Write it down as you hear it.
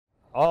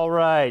All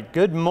right,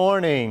 good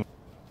morning.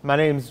 My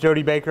name is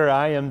Jody Baker.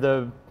 I am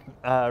the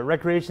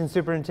Recreation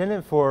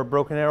Superintendent for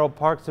Broken Arrow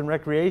Parks and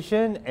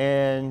Recreation,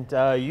 and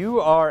you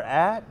are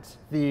at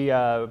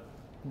the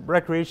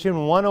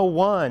Recreation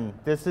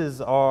 101. This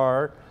is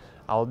our,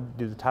 I'll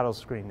do the title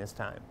screen this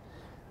time.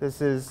 This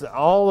is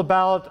all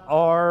about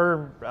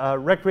our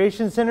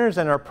recreation centers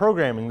and our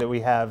programming that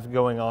we have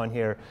going on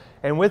here.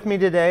 And with me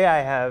today, I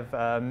have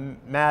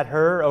Matt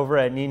Herr over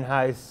at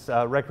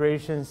Nienhuis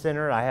Recreation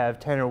Center. I have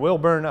Tanner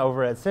Wilburn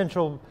over at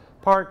Central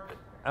Park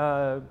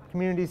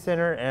Community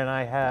Center, and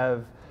I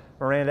have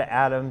Miranda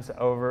Adams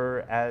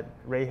over at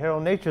Ray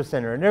Harrell Nature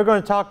Center. And they're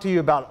going to talk to you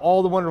about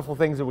all the wonderful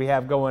things that we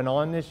have going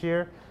on this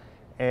year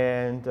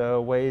and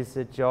ways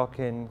that y'all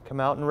can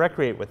come out and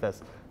recreate with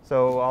us.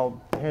 So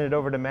I'll hand it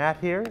over to Matt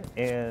here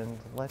and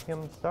let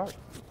him start.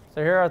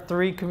 So here are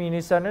three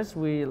community centers.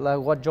 Like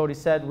what Jody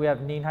said, we have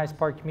Nienhuis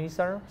Park Community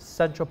Center,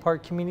 Central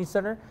Park Community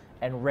Center,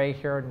 and Ray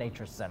Harrell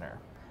Nature Center.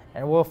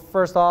 And we'll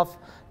first off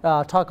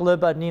talk a little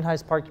about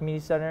Nienhuis Park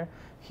Community Center.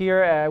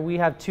 Here we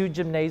have two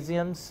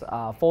gymnasiums,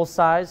 full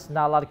size.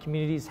 Not a lot of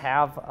communities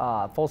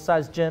have full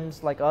size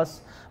gyms like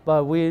us,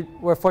 but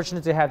we're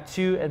fortunate to have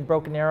two in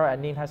Broken Arrow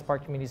at Nienhuis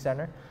Park Community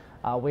Center.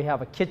 We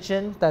have a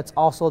kitchen that's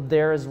also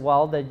there as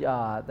well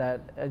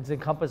that is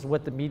encompassed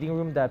with the meeting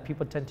room that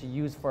people tend to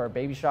use for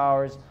baby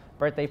showers,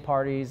 birthday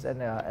parties,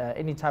 and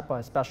any type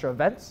of special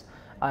events.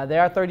 They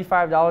are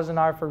 $35 an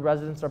hour for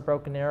residents of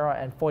Broken Arrow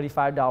and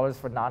 $45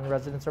 for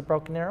non-residents of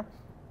Broken Arrow.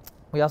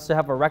 We also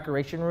have a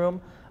recreation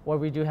room where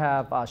we do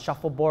have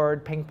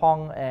shuffleboard, ping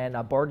pong, and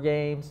board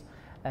games,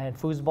 and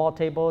foosball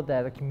table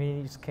that the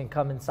communities can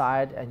come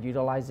inside and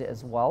utilize it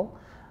as well.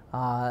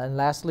 And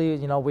lastly,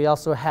 we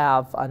also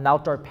have an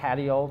outdoor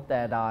patio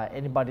that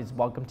anybody's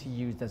welcome to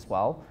use as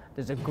well.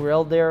 There's a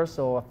grill there,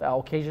 so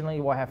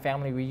occasionally we'll have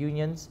family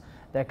reunions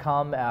that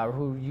come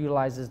who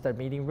utilizes their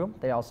meeting room.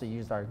 They also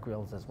use our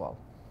grills as well.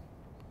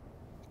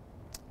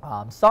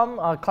 Some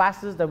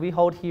classes that we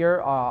hold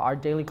here are our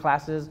daily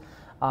classes.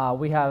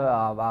 We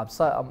have,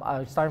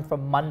 starting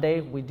from Monday,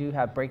 we do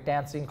have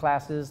breakdancing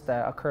classes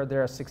that occur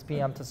there at 6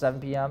 p.m. to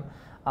 7 p.m.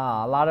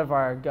 A lot of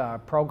our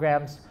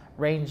programs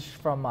range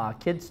from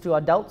kids to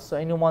adults, so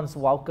anyone's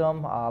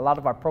welcome. A lot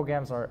of our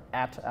programs are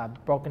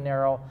at Broken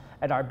Arrow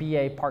at our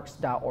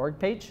baparks.org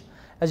page.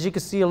 As you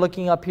can see,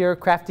 looking up here,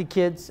 Crafty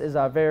Kids is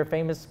a very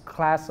famous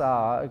class,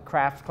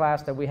 craft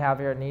class that we have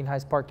here at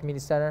Nienhuis Park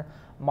Community Center.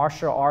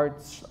 Martial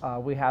arts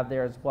we have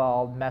there as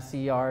well,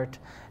 messy art,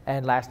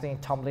 and lastly,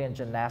 tumbling and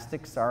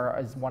gymnastics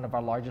is one of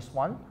our largest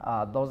one.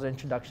 Those are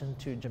introduction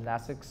to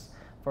gymnastics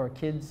for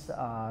kids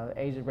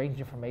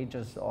ranging from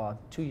ages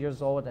 2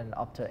 years old and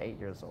up to 8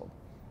 years old.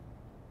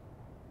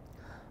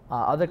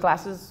 Other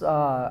classes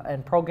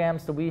and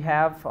programs that we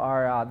have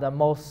are the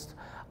most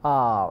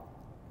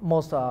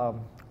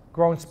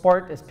growing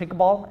sport is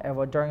pickleball,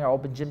 and during our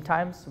open gym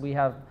times, we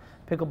have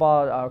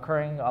pickleball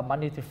occurring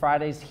Monday through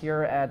Fridays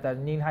here at the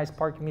Nienhuis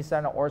Park Community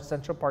Center or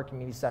Central Park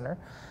Community Center.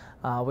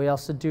 We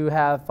also do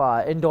have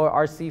indoor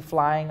RC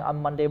flying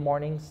on Monday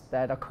mornings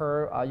that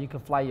occur. You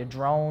can fly your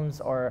drones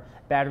or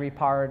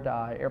battery-powered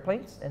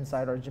airplanes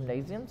inside our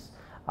gymnasiums.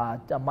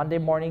 Monday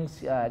mornings,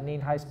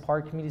 Nienhuis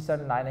Park Community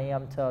Center, 9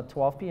 a.m. to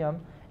 12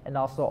 p.m., and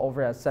also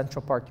over at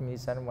Central Park Community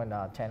Center when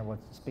Tanner will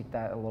speak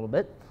that a little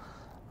bit.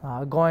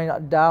 Going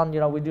down,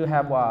 we do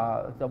have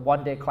the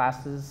one-day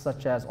classes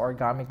such as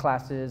origami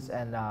classes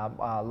and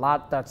a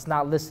lot that's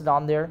not listed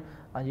on there.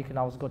 You can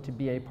always go to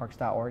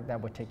baparks.org.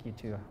 That will take you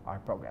to our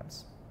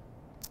programs.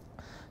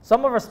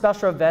 Some of our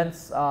special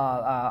events,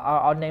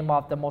 I'll name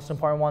off the most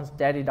important ones.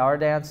 Daddy Daughter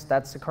Dance,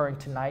 that's occurring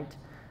tonight.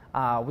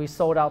 We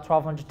sold out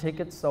 1,200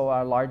 tickets, so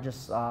our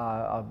largest,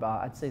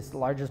 I'd say it's the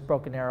largest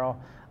Broken Arrow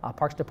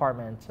Parks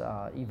Department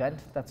event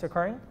that's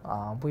occurring.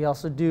 We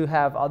also do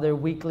have other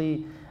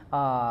weekly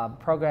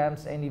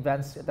programs and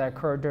events that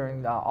occur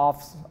during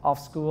off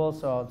school,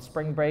 so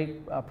spring break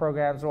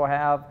programs we'll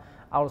have,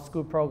 out of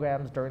school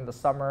programs during the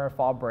summer,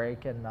 fall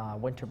break, and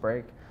winter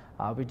break.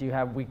 We do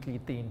have weekly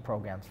themed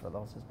programs for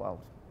those as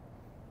well.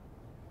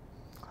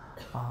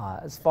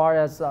 As far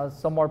as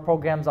some more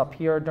programs up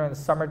here during the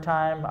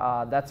summertime,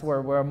 that's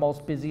where we're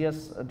most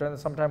busiest during the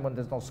summertime when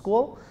there's no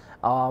school.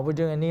 We're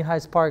doing a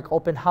Nienhuis Park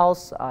open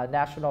house.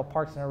 National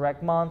Parks and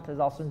Rec Month is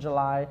also in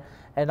July,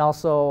 and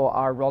also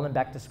our rolling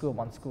back to school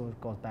once school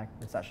goes back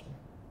in session.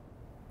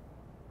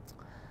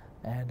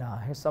 And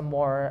here's some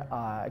more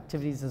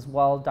activities as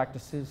well. Dr.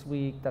 Seuss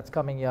Week, that's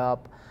coming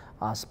up.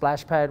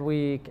 Splash Pad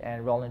Week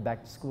and rolling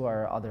back to school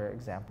are other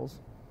examples.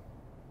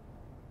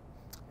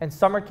 And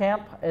summer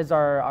camp is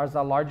our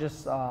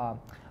largest,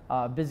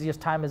 busiest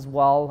time as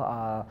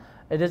well.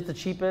 It is the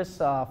cheapest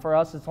for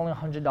us. It's only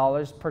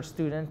 $100 per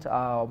student,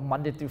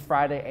 Monday through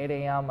Friday, 8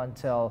 a.m.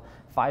 until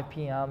 5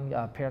 p.m.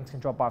 Parents can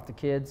drop off the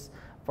kids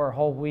for a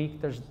whole week.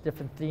 There's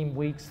different theme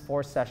weeks,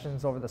 4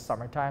 sessions over the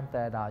summertime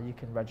that you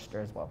can register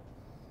as well.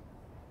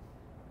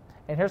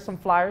 And here's some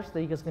flyers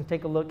that you guys can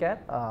take a look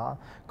at,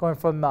 going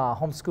from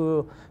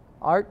homeschool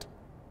art.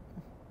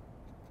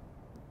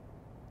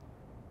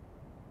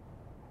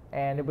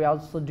 And we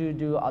also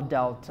do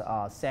adult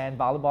sand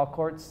volleyball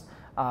courts.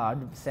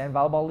 sand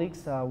volleyball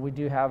leagues. We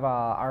do have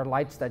our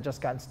lights that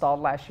just got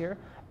installed last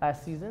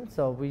season,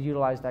 so we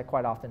utilize that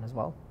quite often as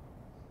well.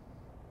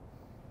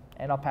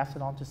 And I'll pass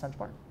it on to Central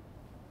Park.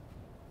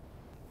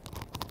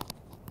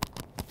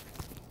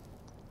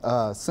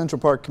 Central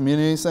Park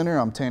Community Center,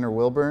 I'm Tanner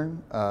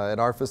Wilburn. At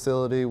our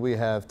facility we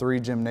have 3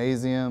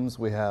 gymnasiums,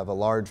 we have a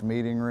large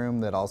meeting room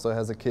that also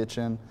has a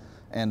kitchen,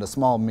 and a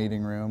small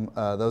meeting room.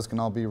 Those can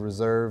all be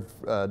reserved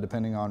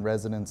depending on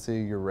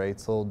residency. Your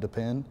rates will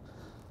depend.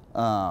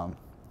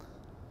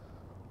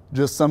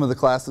 Just some of the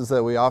classes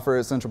that we offer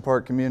at Central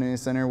Park Community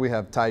Center. We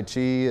have Tai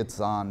Chi. It's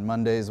on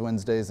Mondays,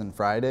 Wednesdays, and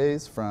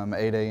Fridays from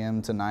 8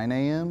 a.m. to 9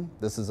 a.m.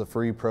 This is a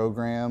free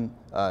program.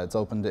 It's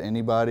open to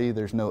anybody.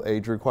 There's no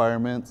age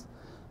requirements.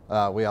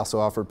 We also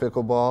offer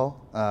pickleball.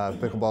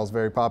 Pickleball is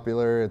very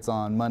popular. It's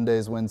on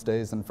Mondays,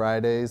 Wednesdays, and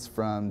Fridays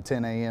from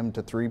 10 a.m.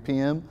 to 3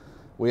 p.m.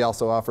 We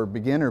also offer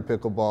beginner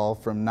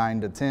pickleball from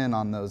 9 to 10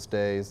 on those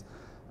days.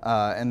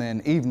 And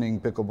then evening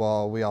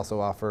pickleball we also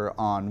offer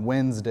on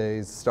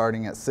Wednesdays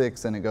starting at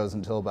 6 and it goes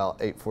until about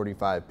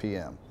 8:45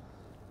 p.m.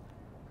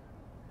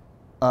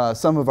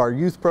 Some of our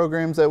youth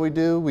programs that we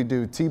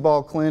do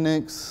T-ball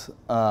clinics.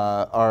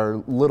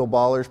 Our Little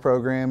Ballers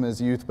program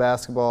is youth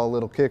basketball,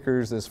 Little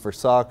Kickers is for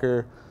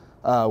soccer.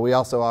 We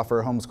also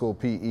offer homeschool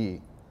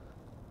PE.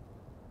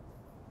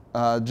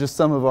 Just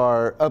some of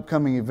our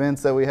upcoming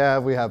events that we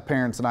have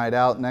Parents Night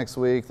Out next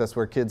week. That's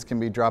where kids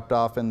can be dropped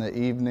off in the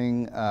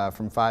evening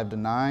from 5 to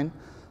 9.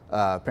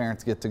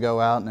 Parents get to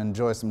go out and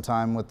enjoy some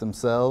time with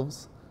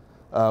themselves.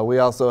 We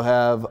also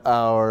have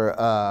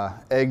our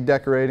egg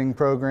decorating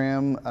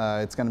program.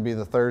 It's going to be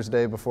the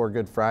Thursday before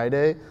Good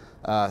Friday.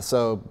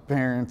 So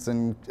parents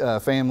and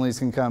families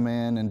can come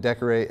in and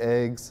decorate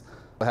eggs.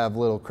 We have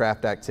little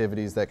craft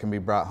activities that can be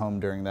brought home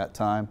during that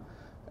time.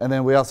 And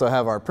then we also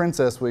have our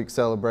Princess Week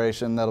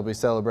celebration that'll be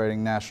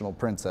celebrating National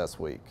Princess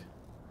Week.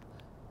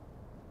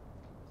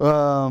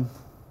 Mom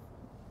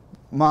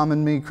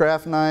and Me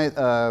Craft Night.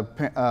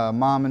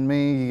 Mom and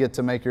Me, you get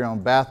to make your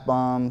own bath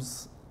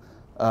bombs.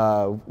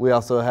 We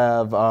also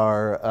have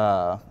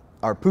our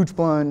pooch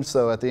plunge,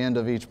 so at the end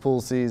of each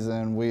pool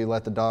season we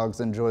let the dogs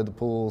enjoy the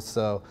pool,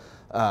 so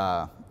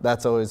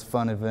that's always a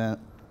fun event.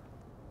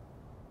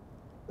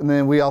 And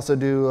then we also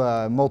do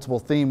multiple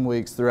theme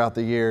weeks throughout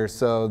the year.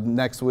 So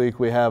next week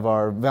we have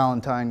our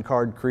Valentine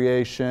card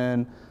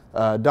creation,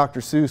 Dr.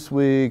 Seuss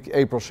week,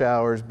 April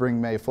showers, bring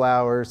May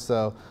flowers.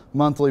 So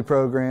monthly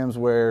programs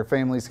where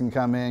families can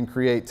come in,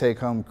 create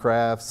take-home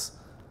crafts,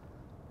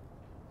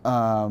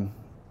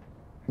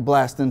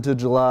 blast into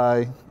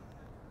July.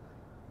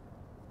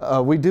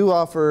 We do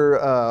offer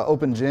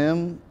open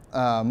gym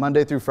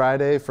Monday through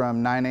Friday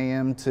from 9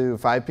 a.m. to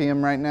 5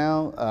 p.m. right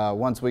now.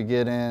 Once we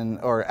get in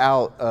or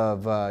out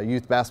of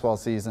youth basketball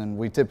season,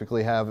 we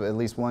typically have at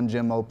least one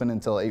gym open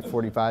until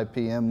 8:45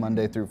 p.m.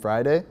 Monday through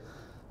Friday.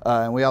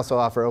 And we also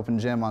offer open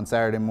gym on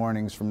Saturday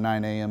mornings from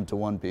 9 a.m. to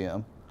 1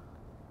 p.m.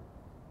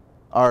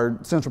 Our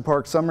Central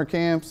Park summer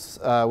camps,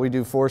 we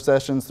do 4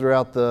 sessions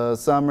throughout the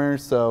summer.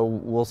 So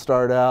we'll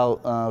start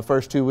out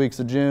first 2 weeks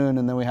of June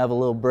and then we have a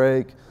little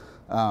break.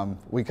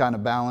 We kind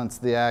of balance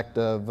the act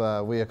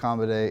of we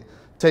accommodate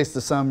Taste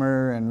of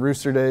Summer and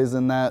Rooster Days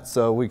in that,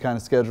 so we kind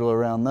of schedule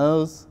around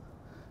those.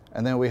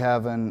 And then we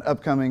have an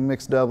upcoming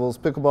mixed doubles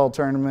pickleball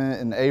tournament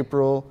in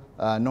April.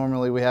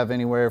 Normally we have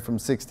anywhere from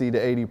 60 to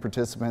 80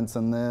 participants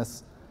in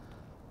this.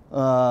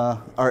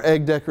 Our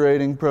egg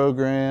decorating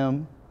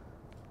program.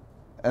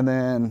 And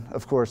then,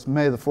 of course,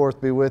 May the 4th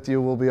be with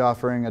you. We'll be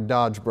offering a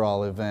Dodge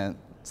Brawl event.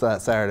 It's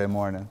that Saturday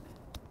morning.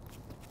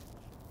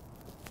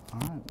 All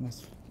right,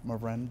 Miss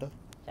Miranda.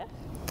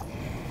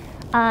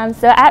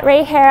 So at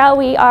Ray Harrell,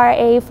 we are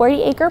a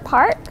 40-acre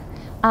park.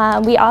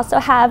 We also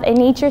have a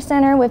nature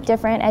center with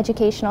different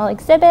educational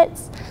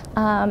exhibits,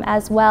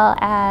 as well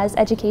as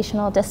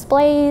educational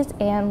displays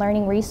and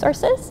learning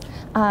resources.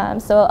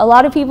 So a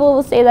lot of people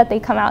will say that they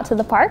come out to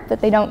the park,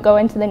 but they don't go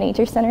into the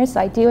nature center. So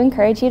I do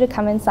encourage you to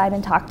come inside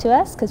and talk to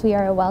us because we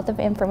are a wealth of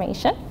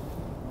information.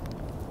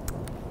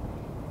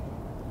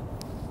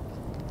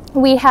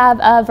 We have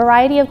a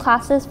variety of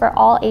classes for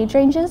all age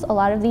ranges. A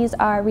lot of these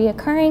are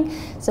reoccurring.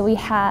 So we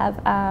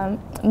have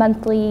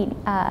monthly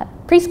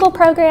preschool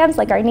programs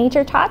like our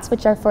Nature Tots,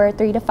 which are for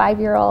 3 to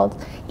 5-year-olds.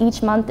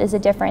 Each month is a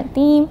different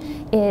theme.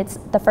 It's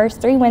the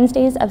first 3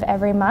 Wednesdays of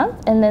every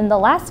month. And then the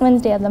last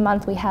Wednesday of the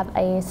month, we have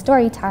a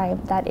story time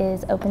that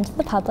is open to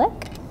the public.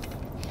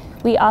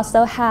 We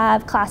also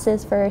have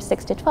classes for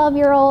 6 to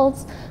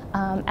 12-year-olds,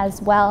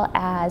 as well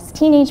as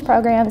teenage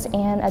programs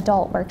and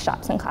adult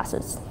workshops and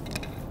classes.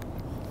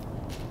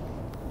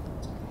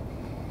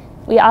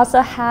 We also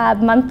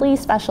have monthly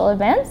special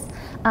events.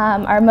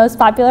 Our most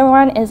popular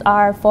one is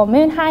our full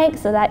moon hike.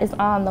 So that is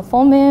on the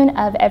full moon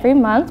of every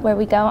month where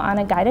we go on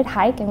a guided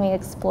hike and we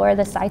explore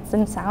the sights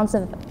and sounds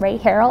of Ray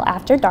Harrell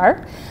after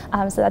dark.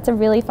 So that's a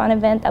really fun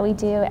event that we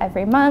do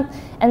every month.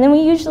 And then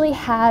we usually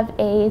have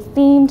a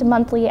themed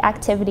monthly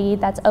activity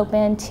that's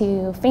open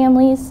to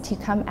families to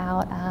come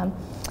out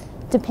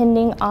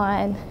depending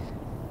on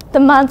the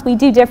month, we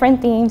do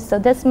different themes. So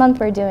this month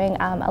we're doing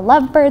a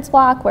Lovebirds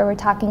Walk, where we're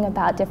talking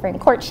about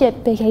different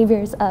courtship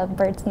behaviors of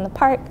birds in the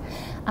park.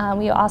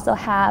 We also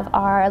have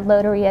our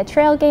Loteria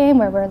Trail game,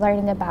 where we're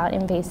learning about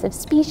invasive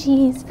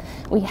species.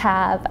 We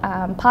have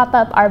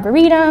pop-up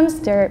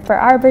arboretums for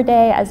Arbor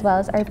Day, as well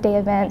as Earth Day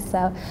events.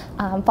 So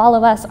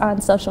follow us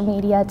on social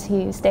media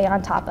to stay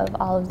on top of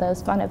all of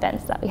those fun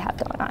events that we have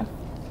going on.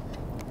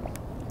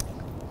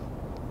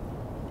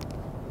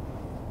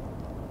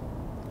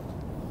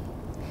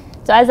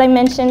 So as I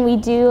mentioned, we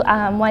do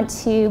want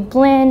to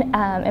blend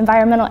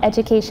environmental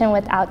education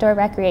with outdoor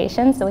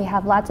recreation. So we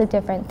have lots of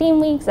different theme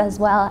weeks, as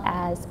well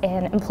as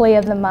an Employee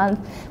of the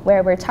Month,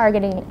 where we're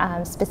targeting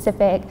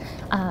specific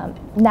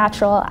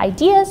natural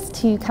ideas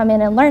to come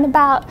in and learn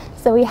about.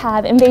 So we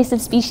have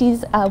Invasive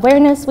Species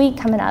Awareness Week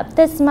coming up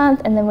this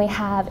month, and then we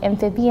have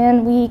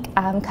Amphibian Week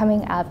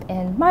coming up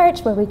in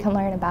March, where we can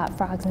learn about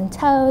frogs and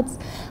toads.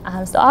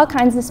 So all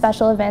kinds of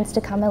special events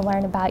to come and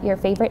learn about your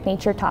favorite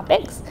nature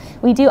topics.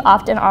 We do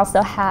often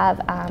also have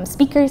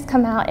speakers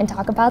come out and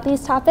talk about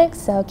these topics,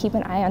 so keep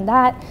an eye on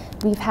that.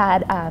 We've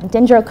had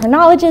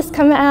dendrochronologists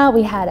come out,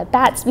 we had a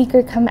bat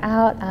speaker come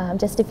out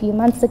just a few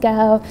months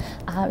ago,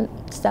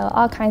 so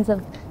all kinds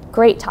of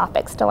great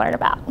topics to learn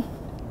about.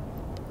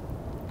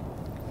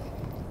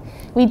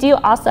 We do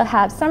also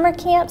have summer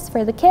camps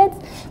for the kids.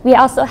 We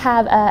also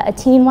have a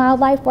teen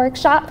wildlife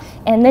workshop,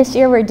 and this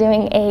year we're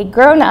doing a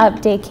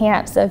grown-up day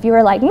camp. So if you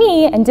were like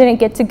me and didn't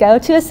get to go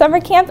to a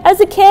summer camp as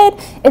a kid,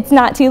 it's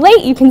not too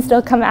late. You can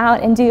still come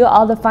out and do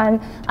all the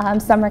fun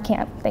summer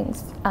camp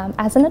things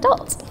as an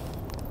adult.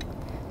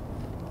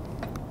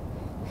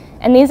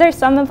 And these are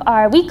some of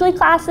our weekly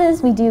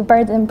classes. We do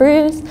Birds and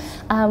Brews,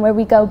 where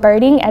we go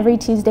birding every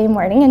Tuesday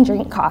morning and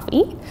drink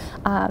coffee.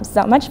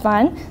 So much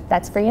fun.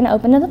 That's free and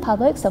open to the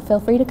public, so feel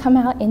free to come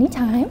out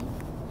anytime.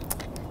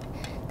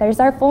 There's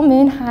our full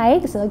moon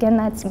hike. So again,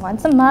 that's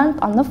once a month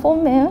on the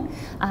full moon.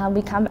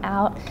 We come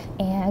out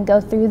and go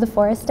through the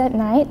forest at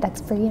night.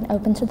 That's free and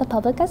open to the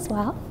public as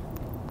well.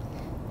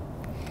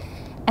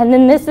 And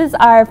then this is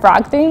our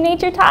frog themed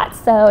nature tots.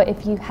 So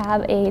if you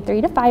have a 3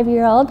 to 5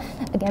 year old,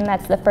 again,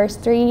 that's the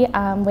first 3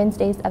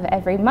 Wednesdays of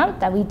every month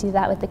that we do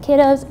that with the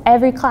kiddos.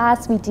 Every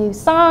class we do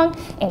song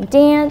and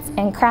dance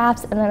and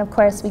crafts, and then of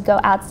course we go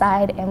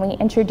outside and we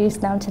introduce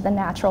them to the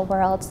natural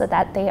world so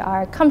that they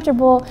are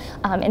comfortable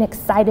and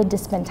excited to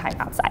spend time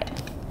outside.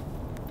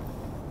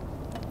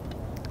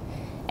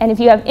 And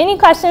if you have any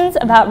questions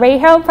about Ray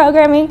Herald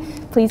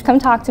programming, please come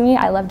talk to me.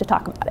 I love to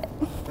talk about it.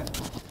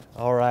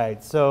 All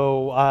right,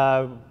 so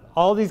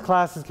all these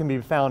classes can be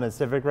found in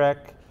Civic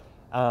Rec.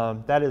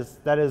 That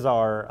is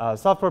our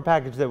software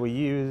package that we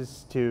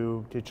use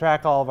to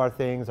track all of our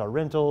things, our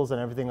rentals and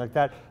everything like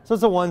that. So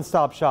it's a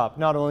one-stop shop.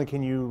 Not only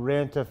can you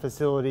rent a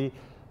facility,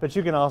 but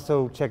you can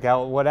also check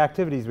out what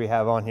activities we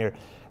have on here.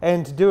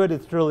 And to do it,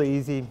 it's really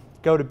easy.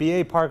 Go to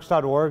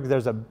baparks.org.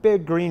 There's a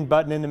big green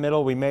button in the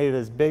middle. We made it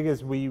as big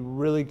as we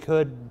really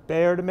could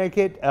bear to make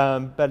it,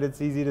 but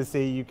it's easy to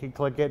see. You can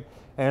click it,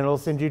 and it'll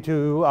send you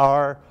to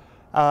our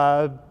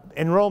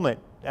enrollment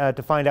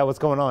to find out what's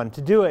going on.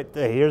 To do it,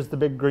 here's the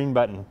big green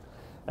button.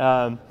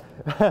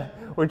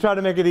 We're trying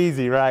to make it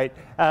easy, right?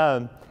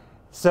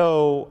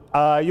 So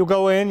you'll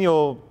go in,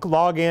 you'll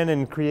log in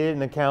and create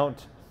an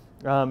account.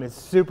 It's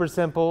super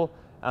simple.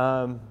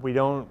 We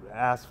don't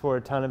ask for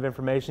a ton of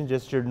information,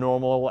 just your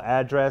normal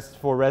address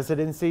for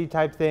residency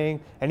type thing,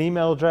 an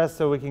email address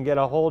so we can get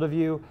a hold of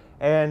you,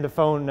 and a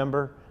phone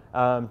number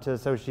to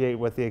associate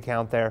with the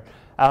account there.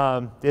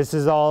 This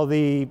is all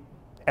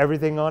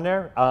everything on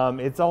there.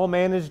 It's all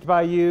managed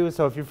by you,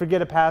 so if you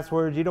forget a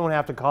password, you don't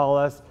have to call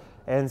us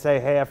and say,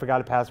 hey, I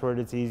forgot a password.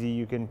 It's easy.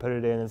 You can put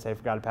it in and say, I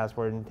forgot a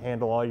password, and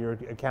handle all your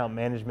account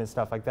management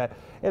stuff like that.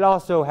 It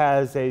also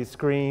has a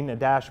screen, a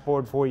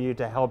dashboard for you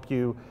to help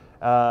you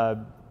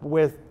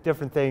with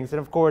different things. And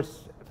of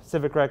course,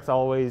 Civic Rec's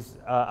always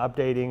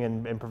updating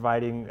and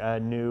providing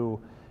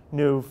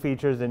new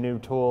features and new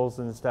tools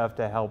and stuff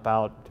to help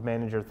out to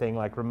manage your thing,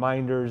 like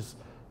reminders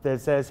that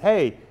says,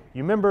 hey,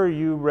 you remember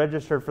you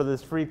registered for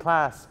this free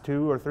class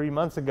 2 or 3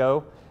 months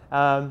ago.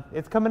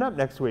 It's coming up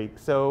next week,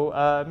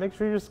 so make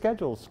sure your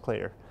schedule's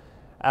clear.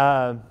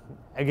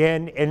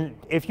 Again, and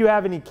if you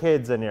have any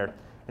kids in here,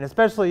 and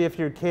especially if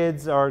your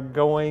kids are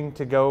going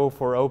to go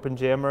for open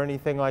gym or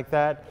anything like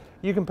that,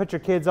 you can put your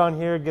kids on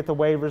here, get the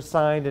waivers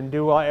signed, and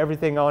do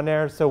everything on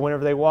there. So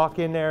whenever they walk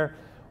in there,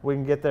 we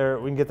can get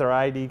their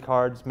ID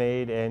cards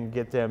made and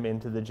get them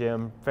into the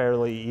gym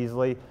fairly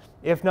easily.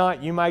 If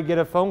not, you might get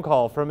a phone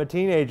call from a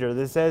teenager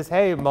that says,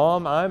 hey,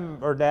 Mom,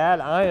 or Dad,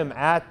 I am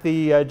at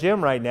the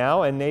gym right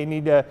now, and we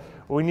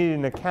need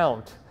an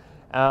account.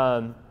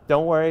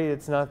 Don't worry,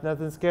 it's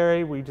nothing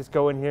scary. We just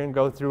go in here and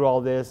go through all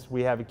this.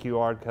 We have a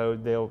QR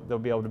code. They'll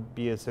be able to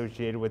be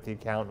associated with the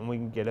account, and we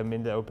can get them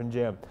into open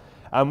gym.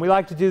 We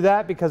like to do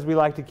that because we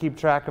like to keep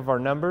track of our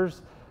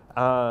numbers.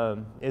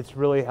 It's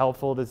really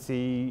helpful to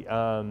see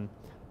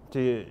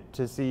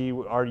see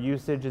our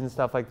usage and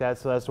stuff like that,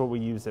 so that's what we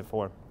use it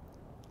for.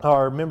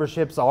 Our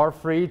memberships are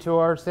free to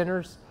our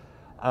centers.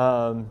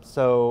 Don't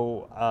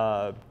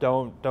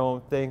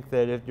think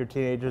that if your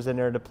teenager's in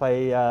there to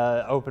play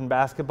open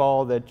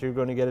basketball that you're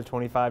going to get a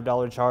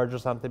 $25 charge or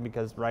something,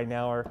 because right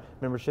now our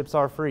memberships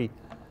are free.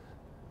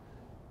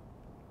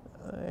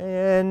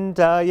 And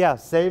yeah,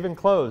 save and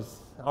close.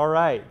 All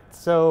right.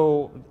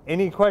 So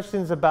any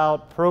questions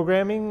about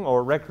programming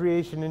or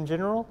recreation in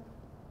general?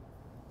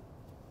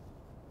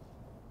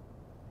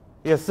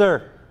 Yes,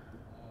 sir.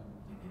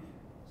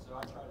 So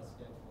I try to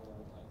schedule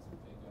like some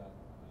pickup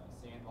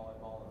sand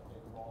volleyball or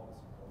pickleball with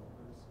some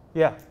coworkers.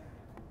 Yeah.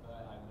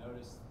 But I've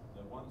noticed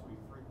the ones we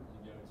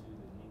frequently go to,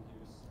 the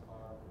Ninkus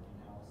Park or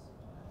House,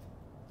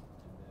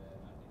 and then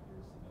I think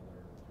there's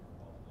another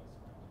pickleball place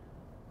around here.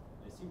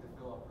 They seem to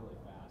fill up really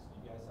fast.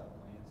 Do you guys have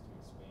plans to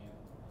expand?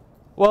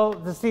 Well,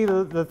 the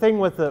thing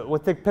with the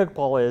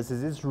pickleball is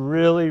it's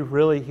really,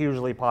 really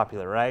hugely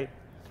popular, right?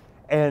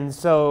 And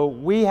so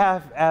we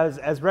have,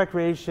 as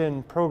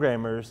recreation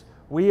programmers,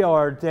 we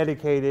are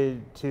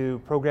dedicated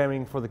to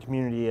programming for the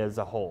community as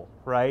a whole,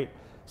 right?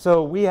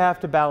 So we have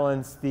to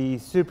balance the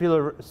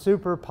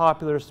super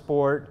popular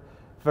sport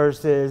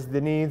versus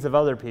the needs of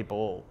other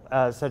people,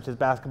 such as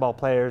basketball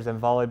players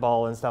and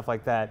volleyball and stuff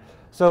like that.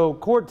 So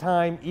court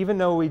time, even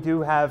though we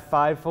do have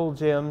 5 full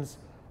gyms,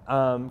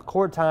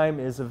 court time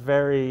is a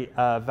very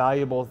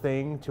valuable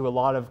thing to a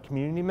lot of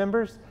community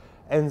members,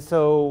 and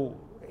so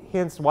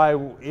hence why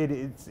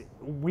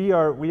we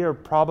are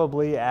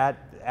probably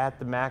at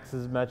the max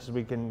as much as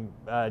we can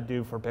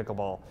do for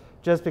pickleball,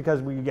 just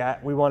because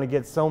we want to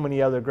get so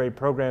many other great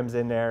programs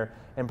in there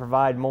and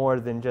provide more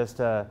than just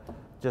a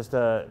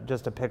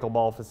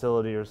pickleball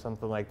facility or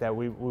something like that.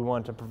 We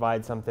want to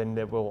provide something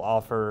that will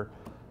offer,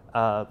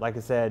 like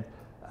I said,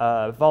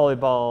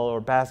 volleyball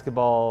or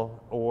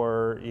basketball,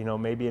 or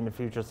maybe in the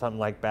future something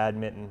like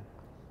badminton.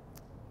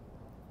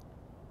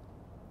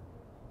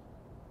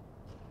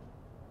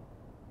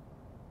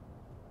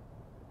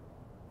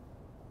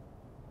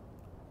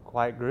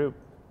 Quiet group.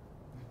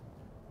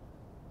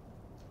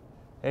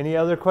 Any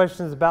other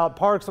questions about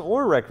parks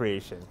or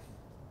recreation?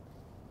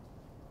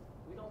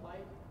 We don't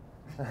bite.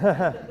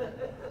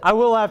 I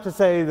will have to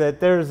say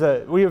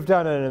that we have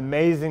done an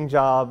amazing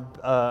job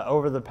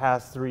over the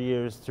past 3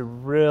 years to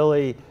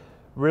really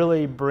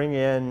bring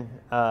in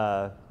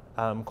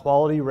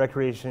quality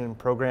recreation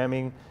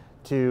programming,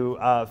 to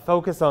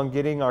focus on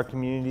getting our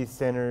community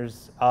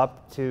centers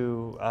up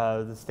to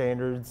the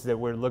standards that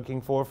we're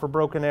looking for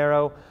Broken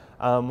Arrow.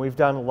 We've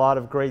done a lot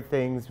of great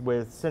things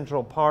with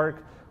Central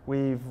Park.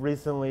 We've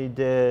recently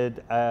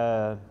did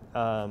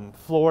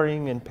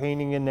flooring and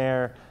painting in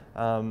there.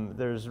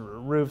 There's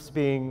roofs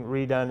being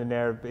redone in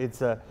there.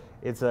 It's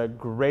a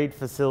great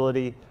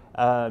facility.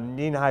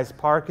 Heights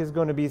Park is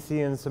going to be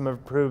seeing some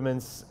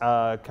improvements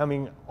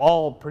coming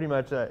all pretty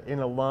much in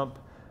a lump.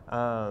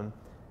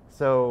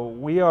 So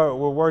we're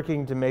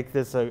working to make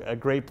this a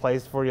great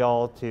place for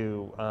y'all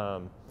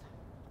to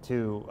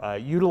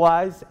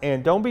utilize.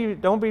 And don't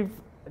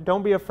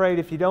be afraid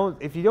if you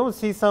don't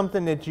see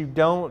something that you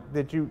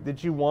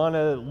want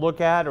to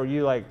look at, or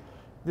you like,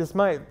 this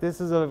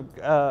is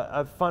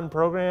a fun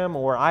program,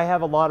 or I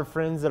have a lot of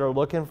friends that are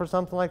looking for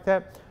something like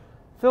that.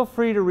 Feel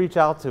free to reach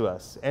out to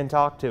us and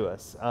talk to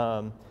us.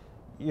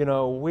 We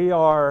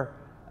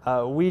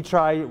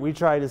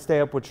try to stay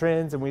up with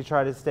trends, and we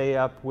try to stay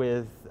up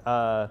with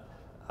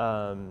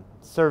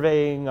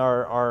surveying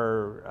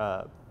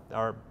our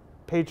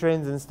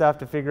patrons and stuff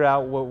to figure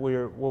out what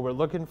we're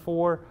looking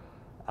for.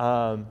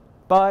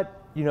 But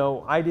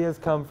ideas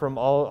come from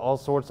all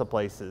sorts of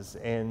places,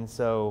 and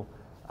so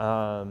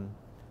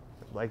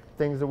like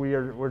things that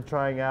we're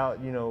trying out.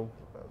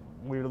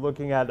 We're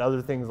looking at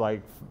other things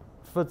like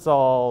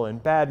futsal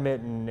and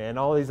badminton and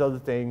all these other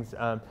things.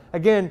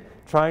 Again,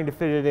 trying to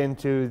fit it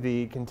into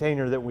the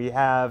container that we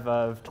have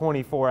of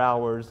 24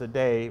 hours a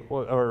day,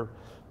 or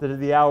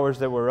the hours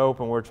that we're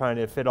open. We're trying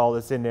to fit all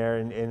this in there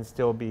and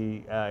still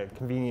be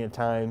convenient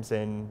times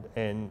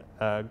and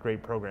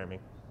great programming.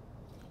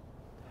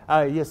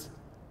 Yes?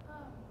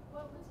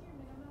 What was your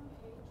minimum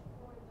age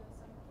for the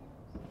summer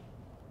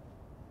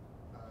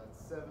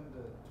camps? 7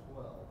 to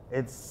 12.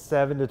 It's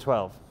 7 to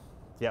 12.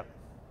 Yep.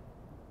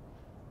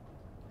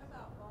 How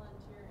about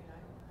volunteering? I'm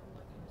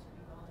looking to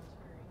be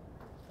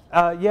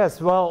volunteering.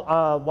 Yes,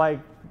 well, like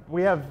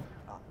we have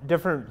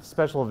different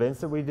special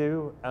events that we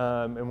do,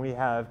 and we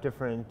have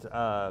different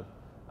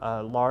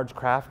large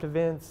craft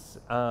events,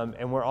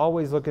 and we're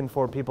always looking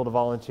for people to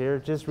volunteer.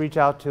 Just reach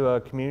out to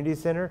a community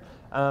center.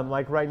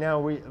 Like right now,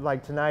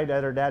 like tonight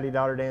at our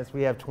Daddy-Daughter Dance,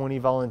 we have 20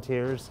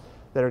 volunteers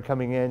that are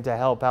coming in to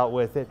help out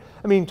with it.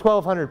 I mean,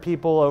 1,200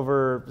 people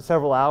over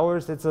several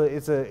hours,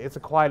 it's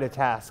quite a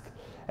task.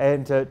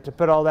 And to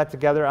put all that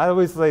together, I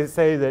always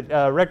say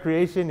that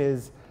recreation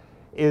is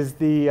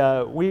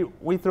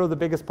we throw the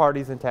biggest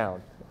parties in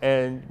town,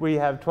 and we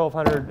have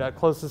 1,200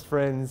 closest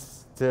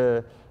friends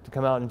to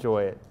come out and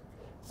enjoy it.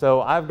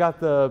 So I've got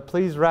the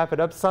please wrap it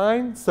up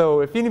sign.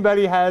 So if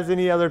anybody has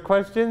any other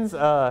questions,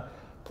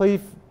 please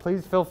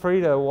feel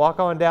free to walk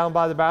on down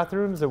by the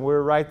bathrooms, and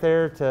we're right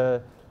there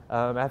to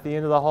at the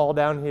end of the hall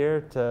down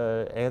here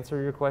to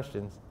answer your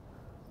questions.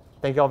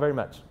 Thank you all very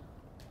much.